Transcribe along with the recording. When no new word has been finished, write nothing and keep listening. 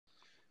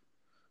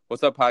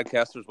What's up,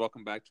 podcasters?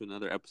 Welcome back to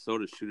another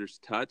episode of Shooter's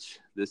Touch.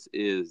 This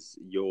is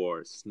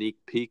your sneak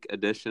peek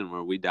edition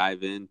where we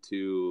dive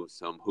into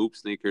some hoop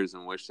sneakers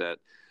and wish that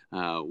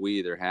we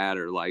either had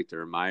or liked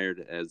or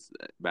admired as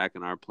back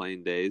in our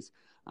playing days.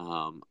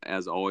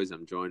 As always,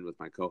 I'm joined with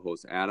my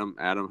co-host Adam.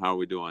 Adam, how are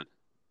we doing?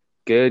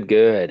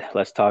 Good.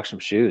 Let's talk some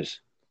shoes.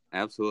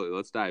 Absolutely.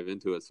 Let's dive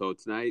into it. So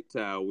tonight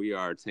we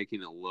are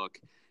taking a look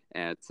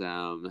at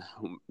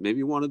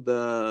maybe one of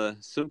the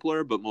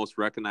simpler but most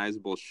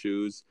recognizable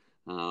shoes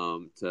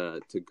to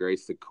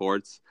grace the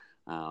courts,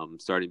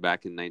 starting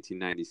back in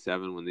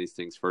 1997 when these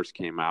things first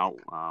came out.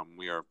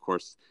 We are, of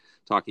course,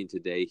 talking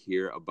today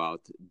here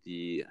about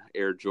the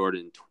Air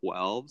Jordan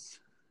 12s.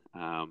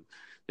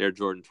 Air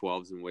Jordan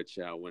 12s, in which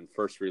when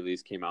first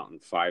released came out in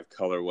 5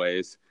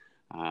 colorways.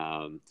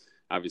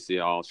 Obviously,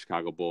 all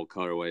Chicago Bull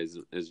colorways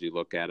as you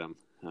look at them.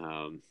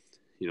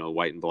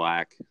 White and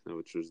black,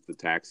 which was the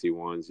taxi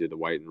ones. You had the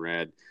white and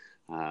red.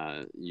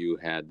 You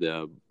had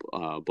the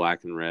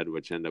black and red,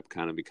 which end up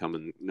kind of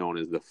becoming known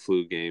as the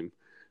flu game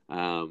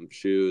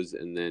shoes,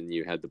 and then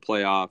you had the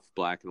playoff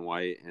black and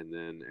white, and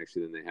then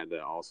they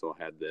also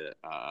had the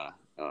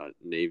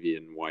navy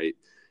and white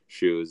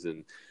shoes.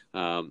 And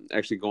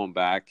actually going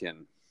back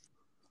and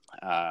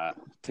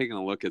taking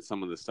a look at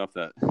some of the stuff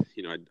that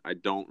I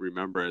don't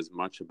remember as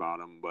much about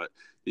them, but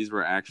these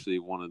were actually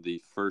one of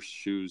the first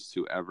shoes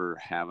to ever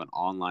have an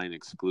online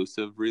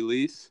exclusive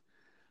release.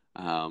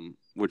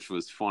 Which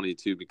was funny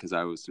too, because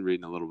I was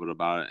reading a little bit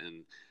about it,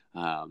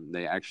 and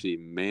they actually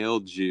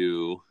mailed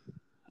you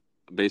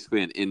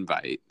basically an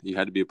invite. You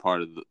had to be a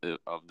part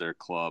of their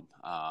club,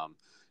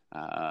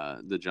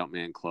 the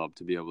Jumpman Club,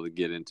 to be able to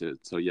get into it.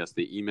 So yes,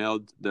 they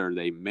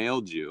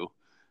mailed you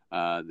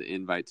the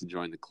invite to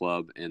join the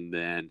club, and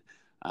then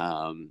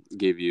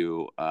gave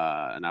you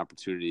an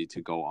opportunity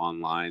to go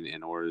online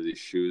and order these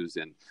shoes.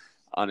 And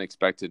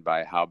unexpected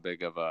by how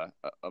big of a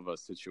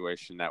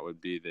situation that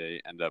would be,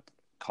 they end up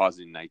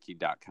causing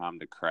Nike.com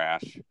to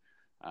crash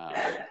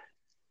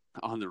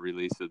on the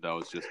release of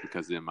those, just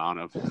because the amount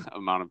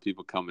of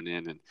people coming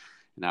in, and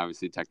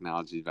obviously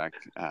technology back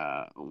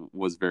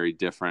was very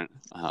different.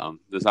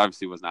 This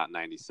obviously was not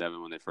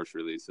 97 when they first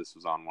released. This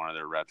was on one of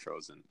their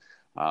retros in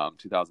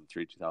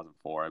 2003,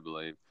 2004, I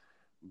believe.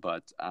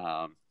 But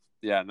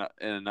and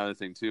another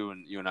thing too,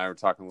 and you and I were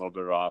talking a little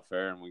bit off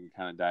air, and we can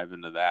kind of dive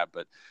into that.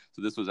 But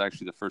so this was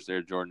actually the first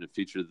Air Jordan to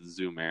feature the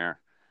Zoom Air,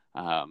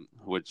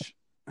 which,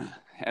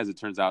 as it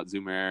turns out,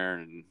 Zoom Air,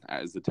 and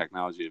as the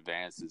technology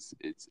advances,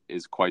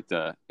 is quite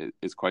the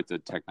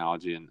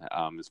technology, and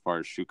as far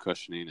as shoe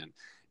cushioning and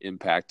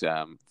impact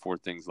for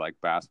things like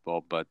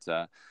basketball. But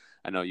I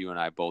know you and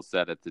I both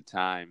said at the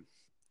time,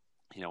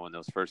 when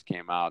those first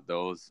came out,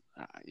 those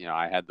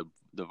I had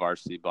the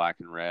varsity black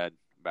and red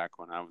back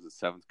when I was a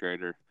 7th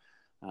grader,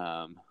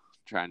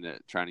 trying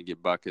to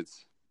get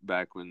buckets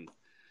back when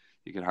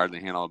you could hardly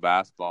handle a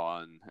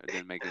basketball, and it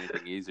didn't make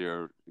anything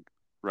easier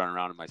running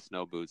around in my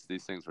snow boots.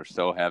 These things were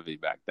so heavy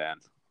back then.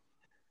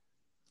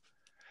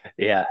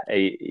 Yeah,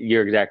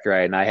 you're exactly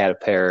right. And I had a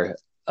pair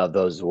of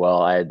those as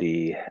well. I had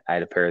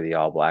a pair of the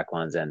all black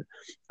ones, and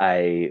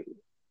I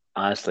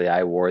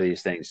wore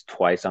these things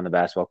twice on the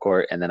basketball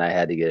court, and then I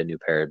had to get a new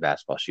pair of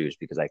basketball shoes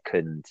because I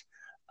couldn't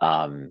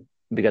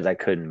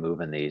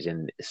move in these.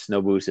 And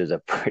snow boots is a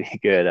pretty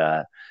good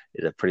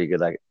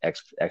like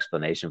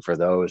explanation for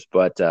those.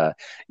 But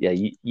yeah,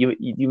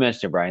 you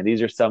mentioned it, Brian.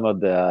 These are some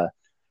of the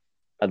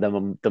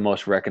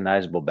most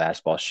recognizable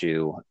basketball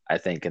shoe, I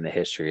think, in the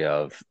history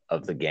of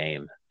the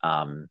game.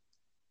 And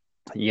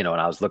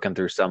I was looking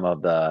through some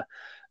of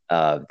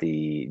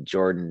the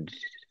Jordan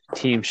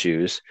team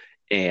shoes,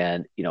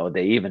 and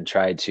they even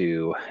tried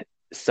to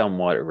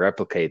somewhat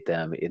replicate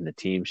them in the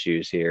team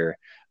shoes here.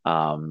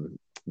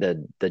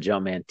 The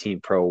Jumpman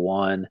Team Pro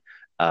 1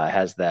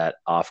 has that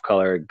off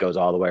color. It goes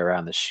all the way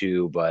around the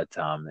shoe, but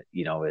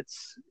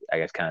it's, I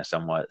guess, kind of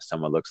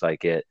somewhat looks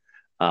like it.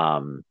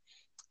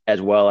 As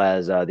well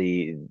as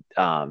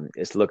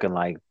it's looking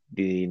like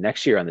the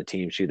next year on the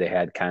team shoe, they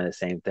had kind of the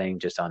same thing,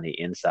 just on the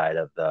inside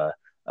of the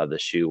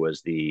shoe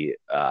was the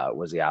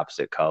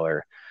opposite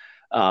color.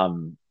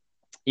 But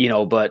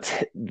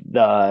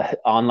the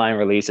online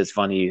release, it's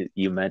funny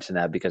you mentioned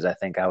that, because I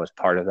think I was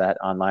part of that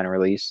online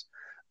release.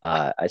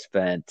 I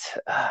spent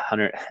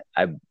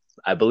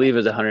I believe it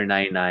was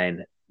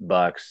 $199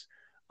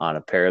 on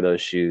a pair of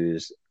those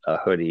shoes, a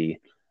hoodie,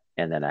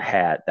 and then a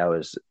hat that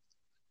was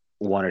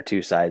one or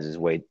two sizes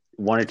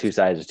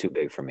too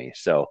big for me.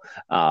 So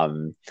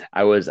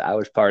I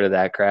was part of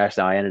that crash.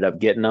 Now I ended up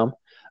getting them,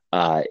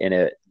 and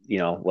it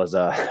was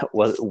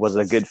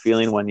a good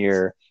feeling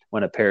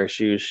when a pair of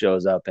shoes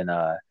shows up in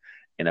a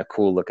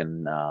cool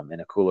looking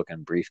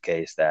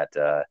briefcase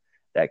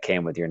that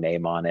came with your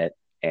name on it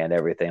and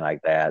everything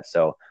like that.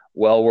 So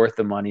well worth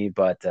the money.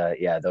 But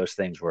yeah, those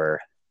things were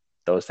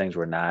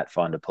not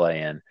fun to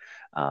play in.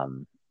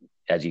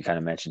 As you kind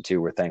of mentioned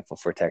too, we're thankful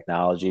for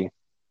technology,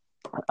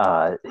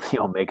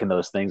 making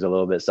those things a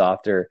little bit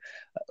softer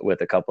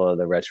with a couple of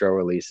the retro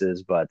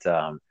releases. But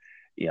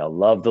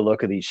love the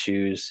look of these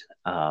shoes.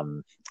 I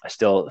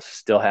still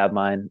have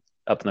mine.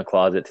 up in the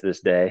closet to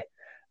this day.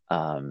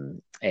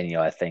 And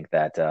I think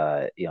that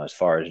as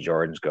far as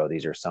Jordans go,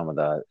 these are some of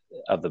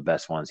the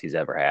best ones he's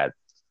ever had.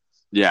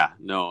 Yeah,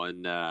 no,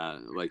 and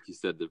like you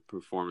said, the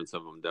performance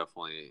of them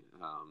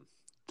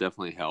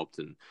definitely helped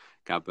and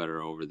got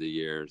better over the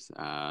years.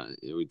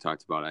 We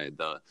talked about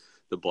the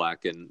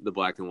black and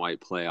white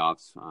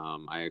playoffs.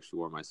 I actually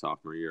wore my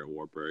sophomore year at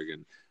Wartburg,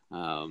 and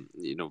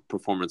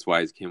performance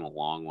wise came a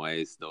long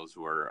ways. Those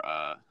were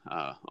a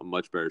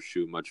much better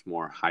shoe, much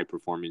more high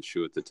performing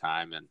shoe at the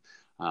time, and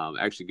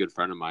actually a good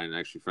friend of mine, and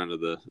actually friend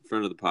of the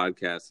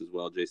podcast as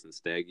well, Jason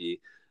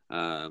Staggy,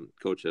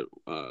 coach at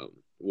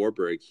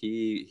Warburg.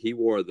 He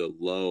wore the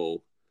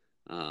low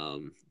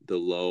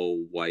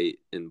white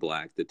and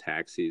black, the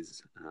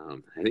taxis. I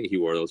think he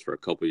wore those for a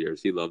couple of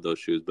years. He loved those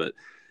shoes, but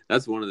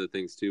that's one of the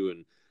things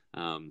too.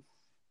 And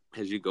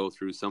as you go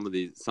through some of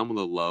the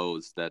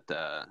lows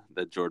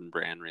that Jordan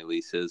Brand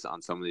releases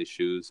on some of these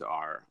shoes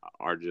are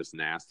just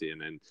nasty.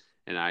 And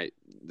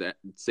that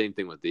same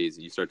thing with these.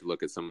 You start to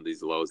look at some of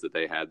these lows that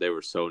they had; they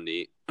were so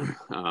neat.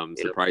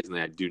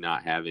 Surprisingly, I do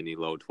not have any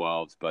low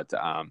 12s, but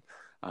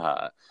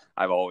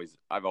I've always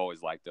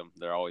liked them.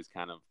 They're always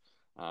kind of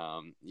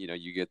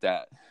you get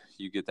that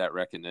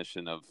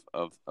recognition of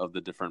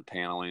the different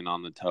paneling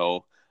on the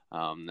toe.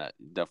 That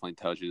definitely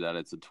tells you that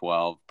it's a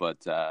 12,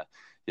 but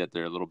yet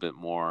they're a little bit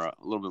more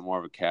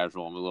of a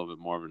casual and a little bit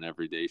more of an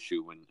everyday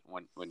shoe when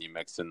you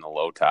mix in the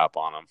low top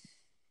on them.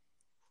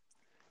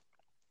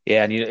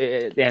 Yeah,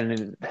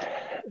 and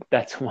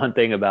that's one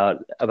thing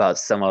about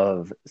some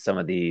of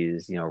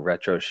these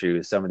retro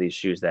shoes, some of these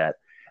shoes that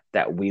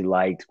we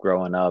liked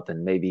growing up,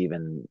 and maybe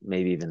even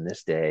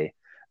this day,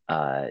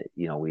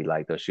 we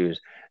like those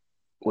shoes.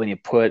 When you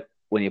put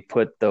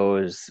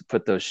those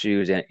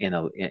shoes in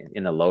a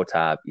low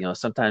top,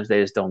 sometimes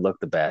they just don't look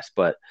the best.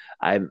 But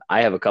I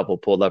have a couple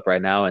pulled up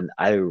right now, and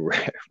I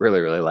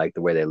really like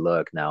the way they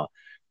look. Now,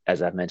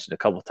 as I've mentioned a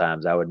couple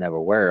times, I would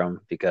never wear them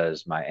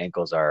because my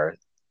ankles are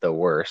the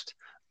worst.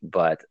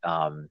 But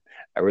I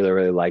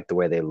really like the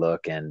way they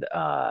look, and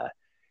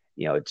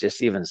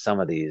just even some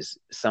of the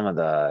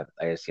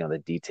I guess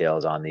the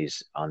details on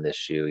this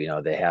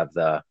shoe. They have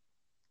they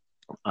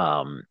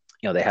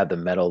have the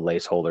metal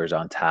lace holders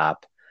on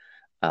top.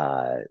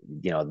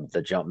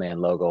 The Jumpman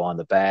logo on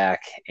the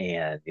back,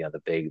 and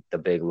the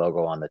big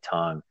logo on the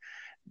tongue.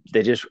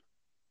 They just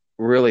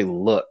really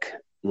look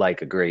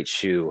like a great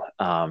shoe,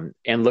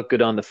 and look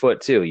good on the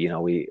foot too.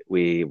 We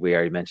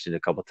already mentioned a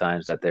couple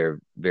times that they're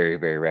very,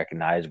 very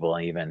recognizable,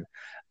 and even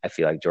I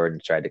feel like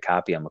Jordan tried to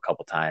copy them a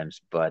couple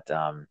times, but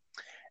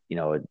you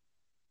know,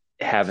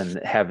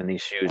 having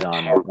these shoes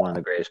on one of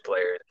the greatest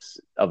players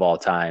of all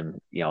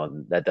time,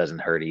 that doesn't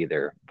hurt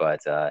either.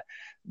 But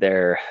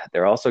they're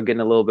also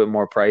getting a little bit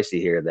more pricey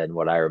here than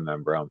what I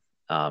remember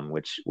them,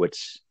 which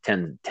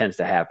tends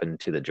to happen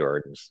to the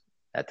Jordans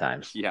at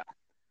times.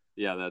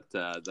 Yeah,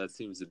 that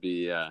seems to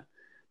be an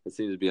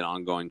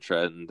ongoing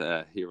trend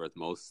here with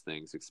most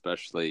things,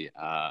 especially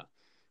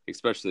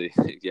especially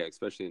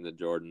in the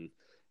Jordan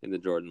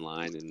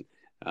line, and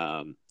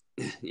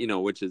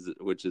which is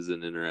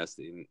an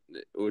interesting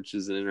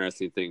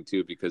thing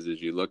too, because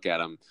as you look at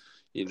them,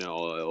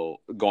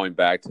 going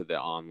back to the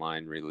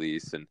online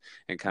release and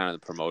kind of the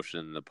promotion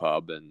in the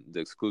pub and the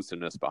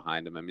exclusiveness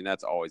behind them. I mean,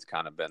 that's always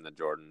kind of been the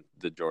Jordan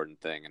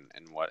thing,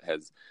 and what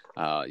has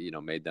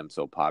made them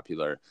so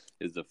popular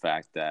is the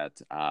fact that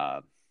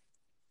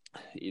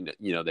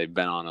they've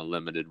been on a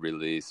limited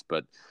release,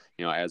 but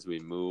as we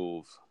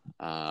move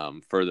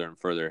further and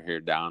further here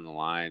down the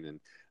line,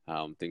 and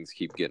things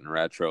keep getting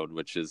retroed,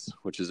 which is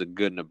a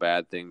good and a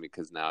bad thing,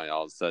 because now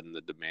all of a sudden the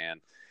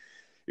demand,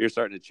 you're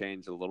starting to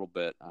change a little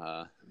bit.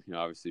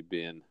 Obviously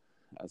being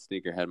a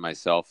sneakerhead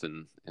myself,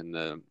 and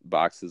the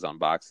boxes on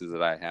boxes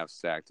that I have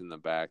stacked in the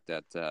back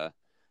that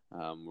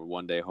we're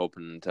one day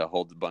hoping to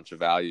hold a bunch of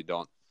value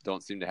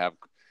don't seem to have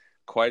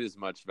quite as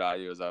much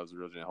value as I was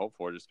originally hoping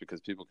for, just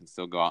because people can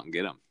still go out and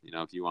get them.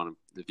 If you want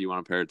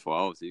a pair of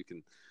 12s, you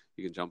can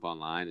jump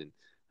online and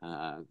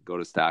go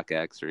to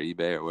StockX or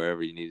eBay or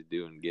wherever you need to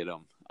do and get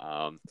them.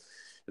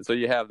 And so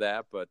you have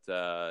that, but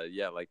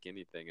like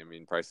anything, I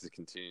mean, prices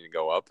continue to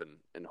go up, and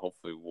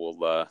hopefully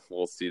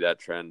we'll see that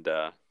trend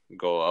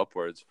go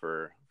upwards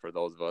for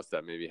those of us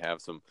that maybe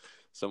have some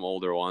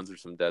older ones or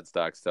some dead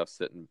stock stuff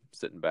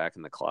sitting back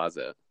in the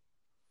closet.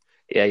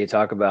 Yeah, you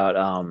talk about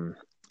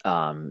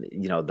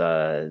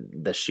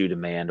the shoe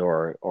demand,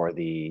 or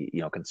the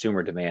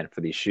consumer demand for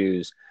these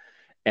shoes.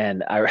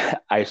 And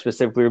I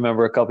specifically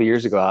remember a couple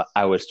years ago,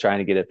 I was trying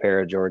to get a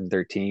pair of Jordan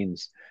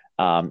 13s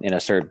in a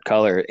certain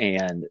color,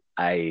 and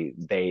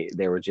they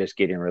were just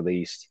getting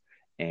released,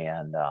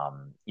 and I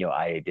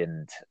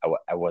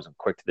wasn't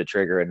quick to the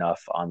trigger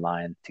enough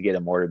online to get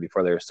them ordered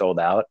before they were sold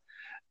out.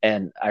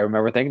 And I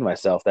remember thinking to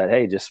myself that,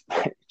 hey, just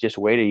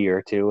wait a year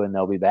or two and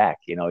they'll be back.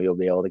 You'll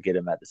be able to get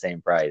them at the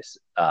same price.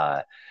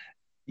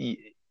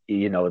 It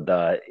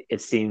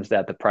seems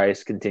that the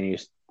price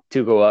continues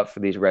to go up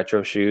for these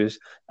retro shoes,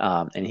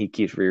 and he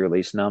keeps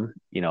re-releasing them.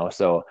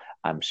 So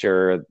I'm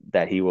sure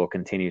that he will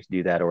continue to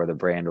do that, or the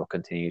brand will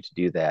continue to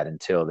do that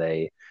until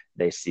they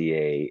they see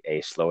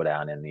a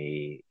slowdown in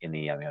the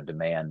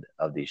demand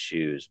of these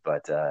shoes.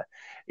 But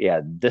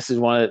yeah, this is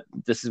one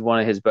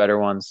of his better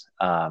ones,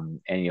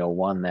 and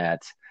one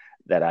that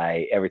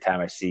I every time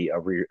I see a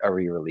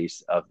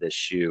re-release of this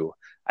shoe,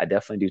 I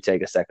definitely do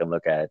take a second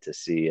look at it to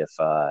see if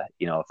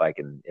if I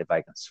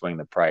can swing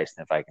the price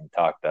and if I can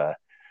talk the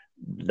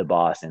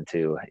boss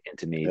into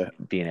me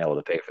being able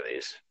to pay for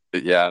these.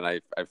 Yeah, and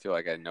I feel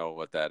like I know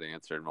what that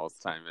answer most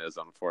of the time is,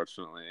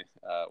 unfortunately,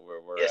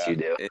 where we're Yes, you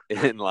at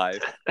do. in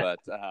life. But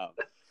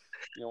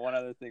one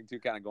other thing too,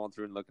 kind of going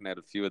through and looking at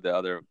a few of the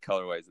other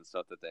colorways and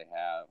stuff that they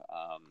have.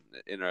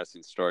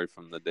 Interesting story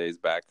from the days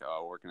back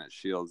working at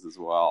Shields as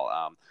well.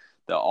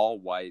 The all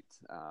white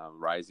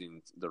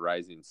rising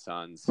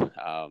suns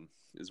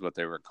is what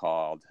they were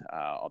called.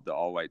 Of the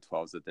all white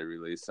 12s that they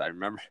released, I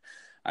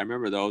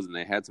remember those, and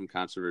they had some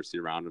controversy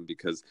around them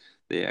because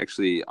they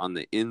actually, on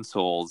the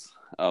insoles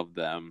of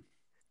them,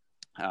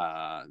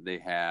 they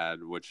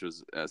had, which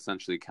was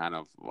essentially kind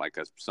of like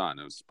a sun.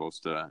 It was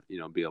supposed to,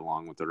 be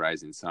along with the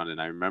rising sun.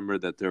 And I remember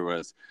that there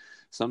was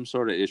some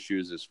sort of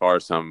issues as far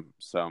as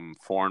some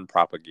foreign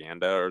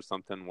propaganda or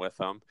something with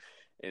them.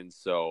 And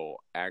so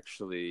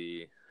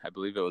actually, I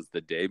believe it was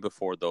the day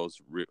before those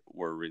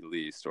were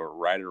released, or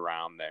right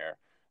around there,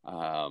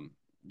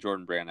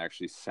 Jordan Brand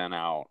actually sent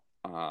out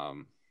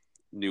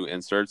new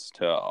inserts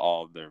to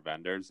all of their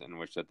vendors, in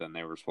which that then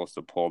they were supposed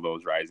to pull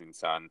those rising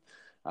sun,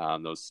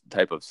 those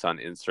type of sun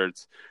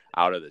inserts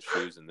out of the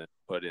shoes, and then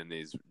put in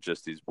these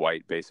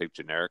white basic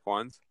generic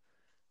ones.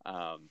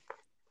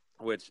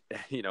 Which,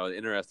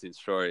 interesting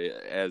story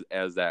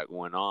as that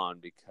went on,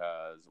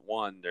 because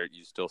one,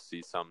 you still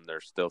see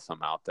there's still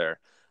some out there,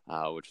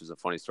 which is a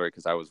funny story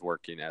because I was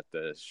working at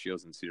the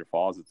Shields in Cedar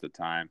Falls at the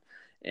time,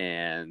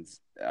 and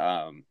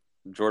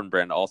Jordan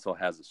Brand also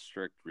has a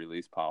strict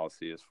release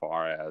policy as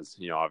far as,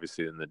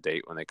 obviously in the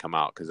date when they come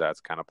out, because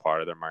that's kind of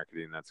part of their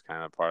marketing. That's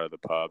kind of part of the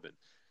pub. And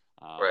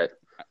Right.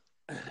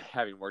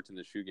 having worked in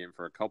the shoe game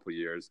for a couple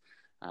years,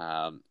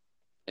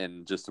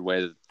 and just the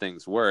way that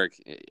things work,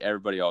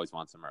 everybody always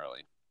wants them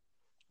early.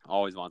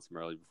 Always wants them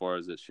early. Before I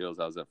was at Shields,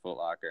 I was at Foot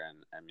Locker,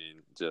 and I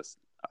mean, just,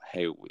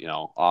 hey,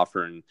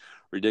 offering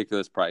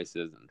ridiculous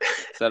prices and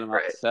set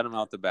them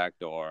out the back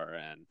door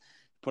and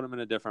put them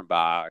in a different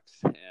box,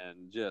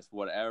 and just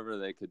whatever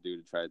they could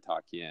do to try to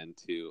talk you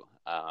into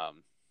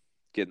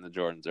getting the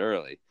Jordans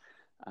early.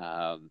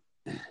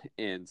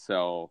 And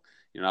so,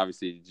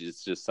 obviously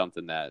it's just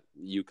something that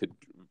you could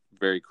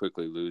very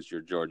quickly lose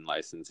your Jordan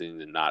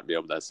licensing and not be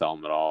able to sell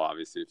them at all,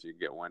 obviously, if you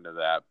get wind of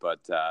that.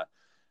 But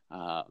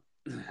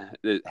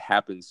it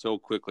happened so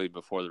quickly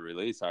before the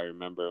release. I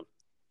remember,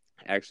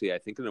 actually, I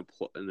think an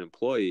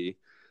employee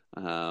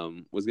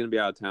was going to be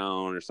out of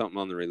town or something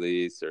on the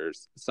release, or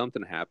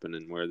something happened,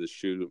 and where the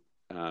shoe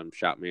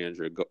shop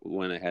manager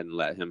went ahead and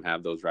let him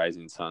have those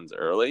rising suns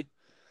early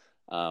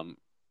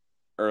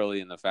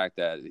in the fact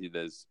that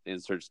those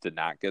inserts did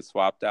not get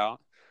swapped out.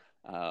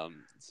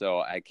 So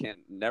I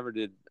never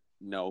did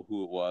know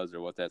who it was or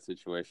what that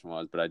situation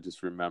was, but I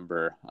just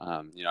remember,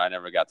 I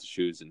never got the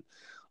shoes, and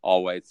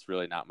all white's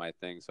really not my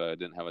thing, so I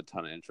didn't have a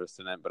ton of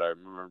interest in it. But I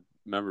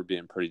remember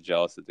being pretty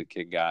jealous that the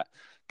kid got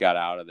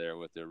out of there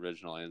with the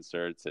original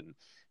inserts, and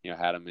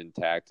had them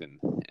intact, and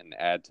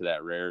add to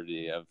that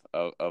rarity of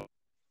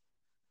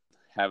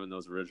having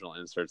those original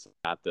inserts,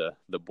 not the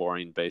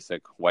boring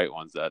basic white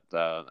ones that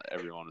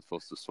everyone is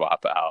supposed to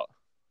swap out.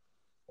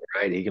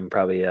 Right. He can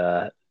probably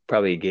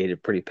gauge a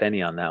pretty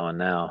penny on that one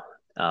now.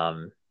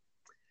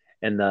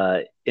 And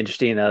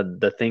interesting,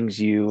 the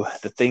things you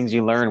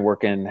learn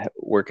working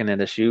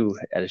at a shoe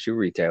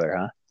retailer,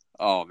 huh?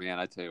 Oh man,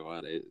 I tell you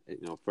what,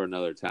 for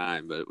another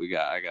time. But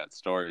I got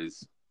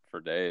stories for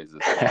days.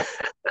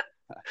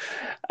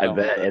 I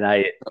bet. And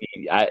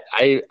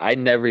I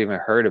never even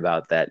heard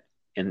about that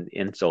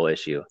insole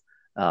issue.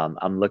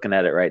 I'm looking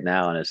at it right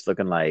now, and it's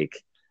looking like,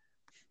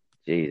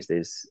 geez,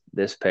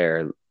 this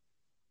pair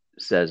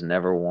says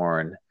never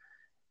worn.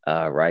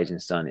 Rising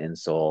Sun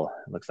insole.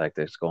 It looks like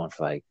it's going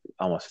for like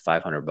almost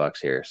 $500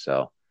 here.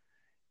 So,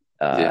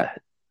 yeah,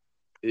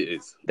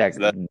 it's that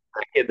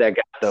kid that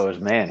got those,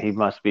 man, he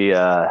must be.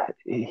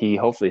 He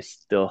hopefully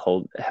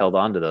still held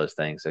on to those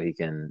things so he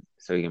can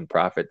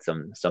profit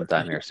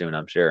sometime here soon,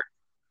 I'm sure.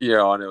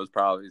 Yeah, and it was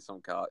probably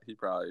he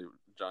probably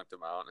junked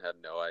them out and had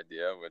no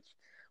idea,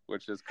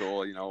 which is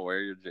cool. Wear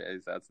your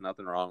J's. That's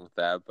nothing wrong with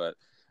that. But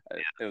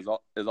it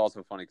was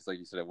also funny because, like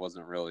you said, it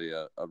wasn't really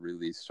a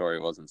release story.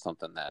 It wasn't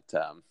something that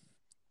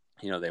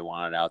they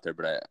wanted out there.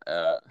 But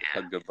a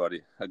good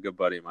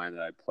buddy of mine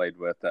that I played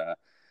with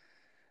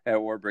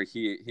at Warburg,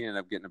 he ended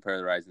up getting a pair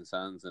of the Rising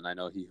Suns, and I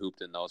know he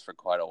hooped in those for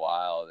quite a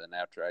while. And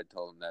after I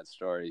told him that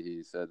story,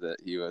 he said that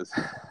he was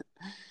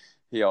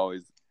he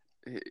always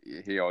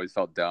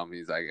felt dumb.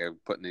 He's like, I'm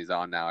putting these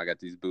on now. I got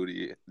these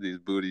booty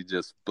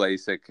just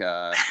basic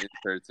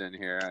inserts in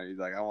here. And he's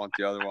like, I want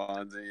the other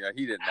ones. And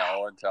he didn't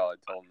know until I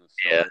told him the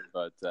story. Yeah.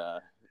 But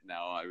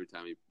now every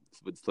time he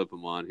would slip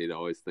them on, he'd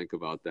always think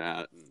about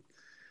that. And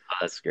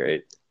that's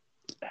great.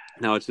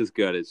 No, it's just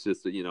good. It's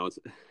just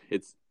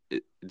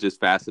it just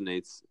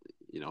fascinates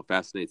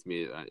fascinates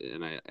me,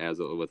 and as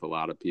with a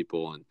lot of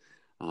people. And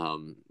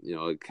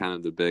kind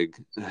of the big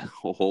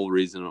whole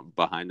reason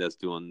behind us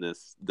doing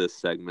this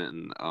segment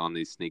and on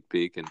these sneak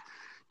peek, and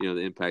the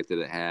impact that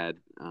it had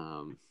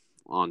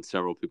on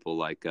several people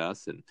like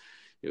us, and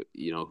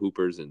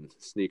hoopers and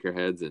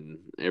sneakerheads and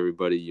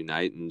everybody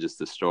unite, and just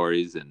the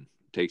stories and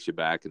takes you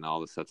back and all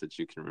the stuff that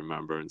you can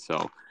remember. And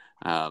so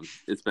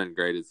it's been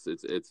great.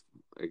 It's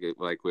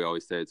like we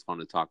always say, it's fun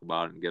to talk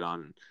about and get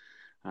on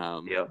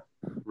and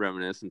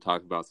reminisce and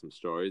talk about some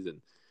stories. And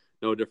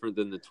no different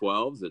than the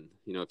 12s. And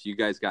if you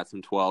guys got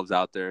some 12s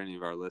out there, any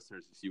of our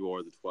listeners, if you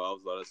wore the 12s,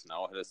 let us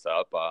know. Hit us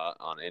up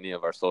on any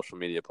of our social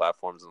media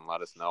platforms and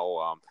let us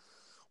know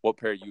what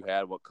pair you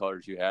had, what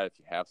colors you had. If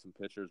you have some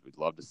pictures, we'd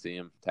love to see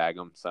them. Tag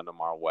them, send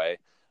them our way.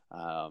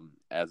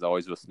 As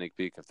always with Sneak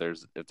Peek, if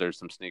there's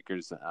some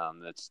sneakers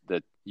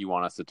that you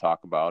want us to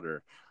talk about,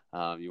 or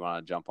you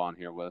want to jump on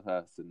here with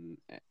us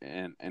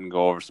and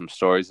go over some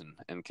stories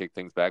and kick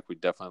things back,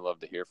 we'd definitely love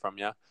to hear from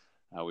you.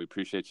 We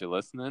appreciate you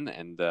listening,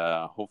 and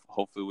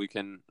hopefully we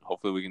can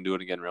do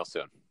it again real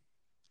soon.